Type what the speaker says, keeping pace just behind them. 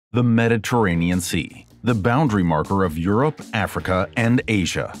The Mediterranean Sea, the boundary marker of Europe, Africa, and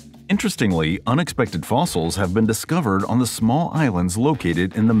Asia. Interestingly, unexpected fossils have been discovered on the small islands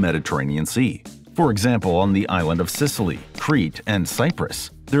located in the Mediterranean Sea. For example, on the island of Sicily, Crete, and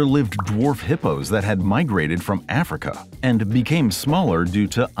Cyprus, there lived dwarf hippos that had migrated from Africa and became smaller due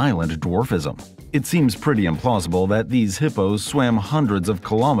to island dwarfism. It seems pretty implausible that these hippos swam hundreds of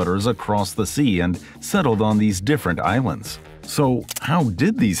kilometers across the sea and settled on these different islands. So, how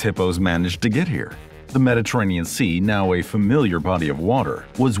did these hippos manage to get here? The Mediterranean Sea, now a familiar body of water,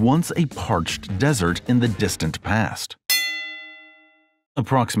 was once a parched desert in the distant past.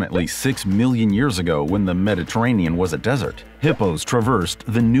 Approximately 6 million years ago, when the Mediterranean was a desert, hippos traversed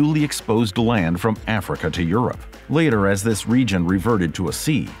the newly exposed land from Africa to Europe. Later, as this region reverted to a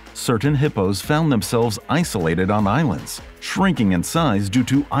sea, certain hippos found themselves isolated on islands, shrinking in size due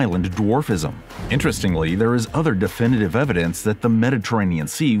to island dwarfism. Interestingly, there is other definitive evidence that the Mediterranean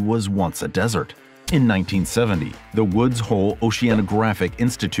Sea was once a desert. In 1970, the Woods Hole Oceanographic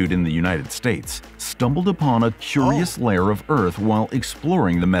Institute in the United States stumbled upon a curious layer of Earth while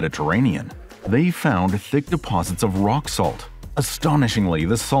exploring the Mediterranean. They found thick deposits of rock salt. Astonishingly,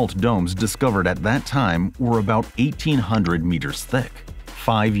 the salt domes discovered at that time were about 1,800 meters thick.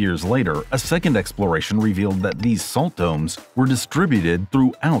 5 years later, a second exploration revealed that these salt domes were distributed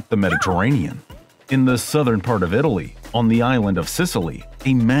throughout the Mediterranean. In the southern part of Italy, on the island of Sicily,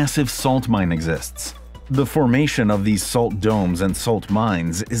 a massive salt mine exists. The formation of these salt domes and salt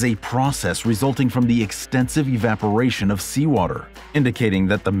mines is a process resulting from the extensive evaporation of seawater, indicating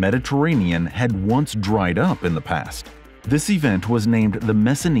that the Mediterranean had once dried up in the past. This event was named the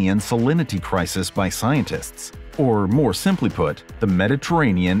Messinian Salinity Crisis by scientists, or more simply put, the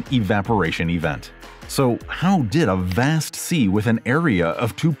Mediterranean Evaporation Event. So, how did a vast sea with an area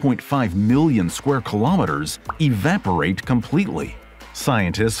of 2.5 million square kilometers evaporate completely?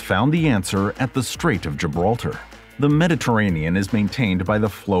 Scientists found the answer at the Strait of Gibraltar. The Mediterranean is maintained by the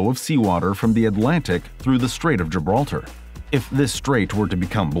flow of seawater from the Atlantic through the Strait of Gibraltar. If this strait were to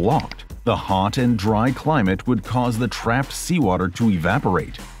become blocked, the hot and dry climate would cause the trapped seawater to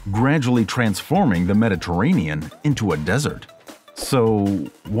evaporate, gradually transforming the Mediterranean into a desert. So,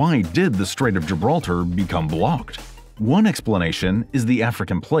 why did the Strait of Gibraltar become blocked? One explanation is the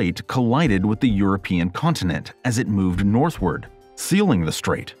African plate collided with the European continent as it moved northward, sealing the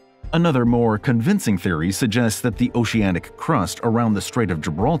strait. Another more convincing theory suggests that the oceanic crust around the Strait of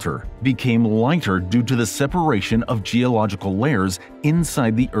Gibraltar became lighter due to the separation of geological layers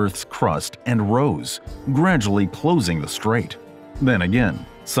inside the Earth's crust and rose, gradually closing the strait. Then again,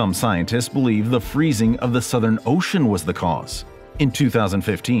 some scientists believe the freezing of the Southern Ocean was the cause. In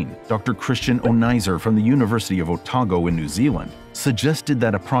 2015, Dr. Christian Ohneiser from the University of Otago in New Zealand suggested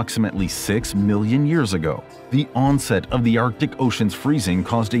that approximately 6 million years ago, the onset of the Arctic Ocean's freezing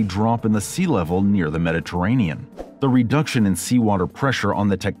caused a drop in the sea level near the Mediterranean. The reduction in seawater pressure on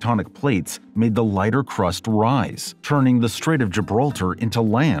the tectonic plates made the lighter crust rise, turning the Strait of Gibraltar into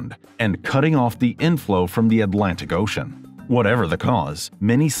land and cutting off the inflow from the Atlantic Ocean. Whatever the cause,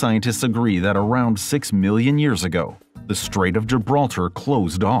 many scientists agree that around 6 million years ago, the Strait of Gibraltar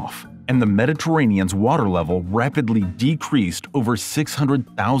closed off, and the Mediterranean's water level rapidly decreased over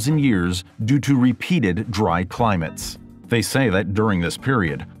 600,000 years due to repeated dry climates. They say that during this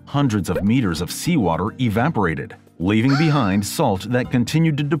period, hundreds of meters of seawater evaporated, leaving behind salt that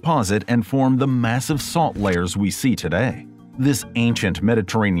continued to deposit and form the massive salt layers we see today. This ancient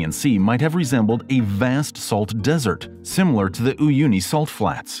Mediterranean Sea might have resembled a vast salt desert, similar to the Uyuni salt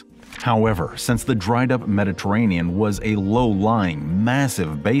flats. However, since the dried-up Mediterranean was a low-lying,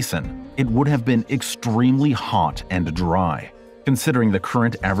 massive basin, it would have been extremely hot and dry. Considering the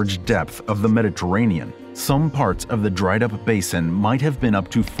current average depth of the Mediterranean, some parts of the dried-up basin might have been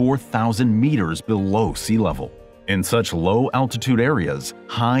up to 4,000 meters below sea level. In such low-altitude areas,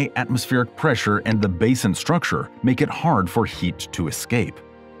 high atmospheric pressure and the basin structure make it hard for heat to escape.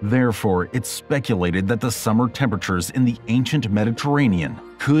 Therefore, it's speculated that the summer temperatures in the ancient Mediterranean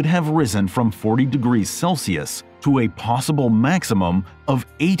could have risen from 40 degrees Celsius to a possible maximum of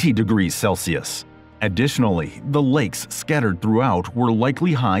 80 degrees Celsius. Additionally, the lakes scattered throughout were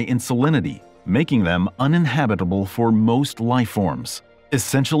likely high in salinity, making them uninhabitable for most life forms,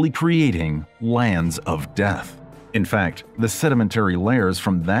 essentially creating lands of death. In fact, the sedimentary layers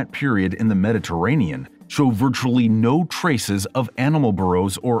from that period in the Mediterranean show virtually no traces of animal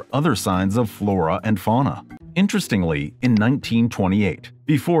burrows or other signs of flora and fauna. Interestingly, in 1928,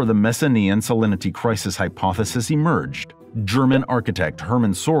 before the Messinian Salinity Crisis hypothesis emerged, German architect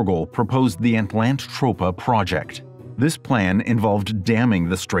Hermann Sorgel proposed the Atlanttropa project. This plan involved damming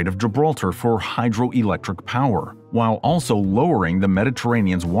the Strait of Gibraltar for hydroelectric power, while also lowering the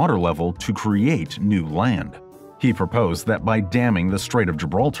Mediterranean's water level to create new land. He proposed that by damming the Strait of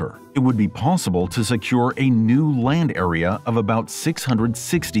Gibraltar, it would be possible to secure a new land area of about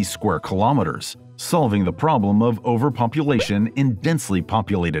 660 square kilometers, solving the problem of overpopulation in densely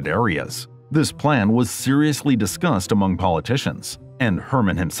populated areas. This plan was seriously discussed among politicians, and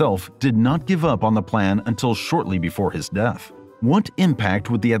Herman himself did not give up on the plan until shortly before his death. What impact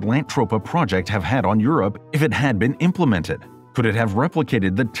would the Atlantropa project have had on Europe if it had been implemented? Could it have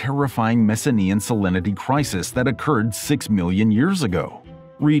replicated the terrifying Messinian Salinity Crisis that occurred 6 million years ago?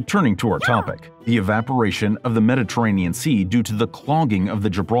 Returning to our topic, the evaporation of the Mediterranean Sea due to the clogging of the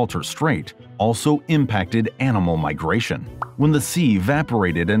Gibraltar Strait also impacted animal migration. When the sea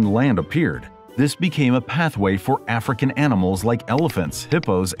evaporated and land appeared, this became a pathway for African animals like elephants,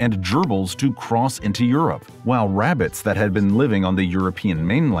 hippos, and gerbils to cross into Europe, while rabbits that had been living on the European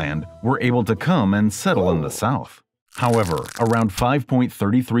mainland were able to come and settle in the south. However, around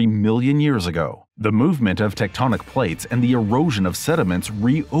 5.33 million years ago, the movement of tectonic plates and the erosion of sediments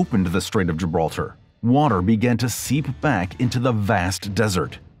reopened the Strait of Gibraltar. Water began to seep back into the vast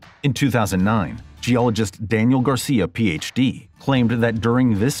desert. In 2009, geologist Daniel Garcia, Ph.D., claimed that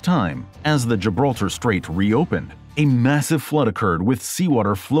during this time, as the Gibraltar Strait reopened, a massive flood occurred with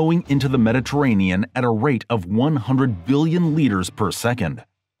seawater flowing into the Mediterranean at a rate of 100 billion liters per second.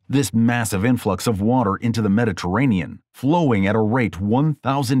 This massive influx of water into the Mediterranean, flowing at a rate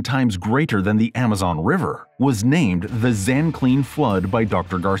 1,000 times greater than the Amazon River, was named the Zanclean Flood by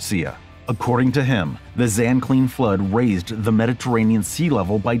Dr. Garcia. According to him, the Zanclean Flood raised the Mediterranean sea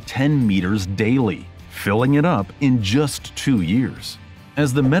level by 10 meters daily, filling it up in just 2 years.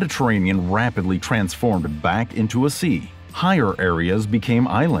 As the Mediterranean rapidly transformed back into a sea, higher areas became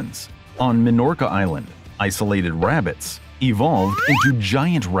islands. On Minorca Island, isolated rabbits evolved into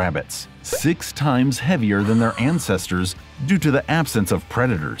giant rabbits, 6 times heavier than their ancestors due to the absence of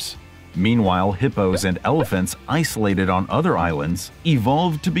predators. Meanwhile, hippos and elephants isolated on other islands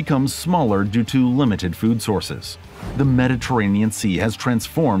evolved to become smaller due to limited food sources. The Mediterranean Sea has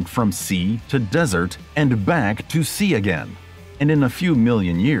transformed from sea to desert and back to sea again. And in a few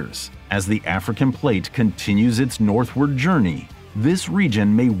million years, as the African plate continues its northward journey, this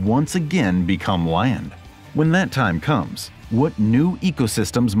region may once again become land. When that time comes, what new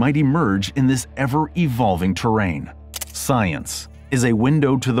ecosystems might emerge in this ever-evolving terrain? Science is a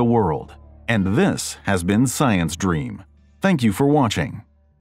window to the world, and this has been Science Dream. Thank you for watching.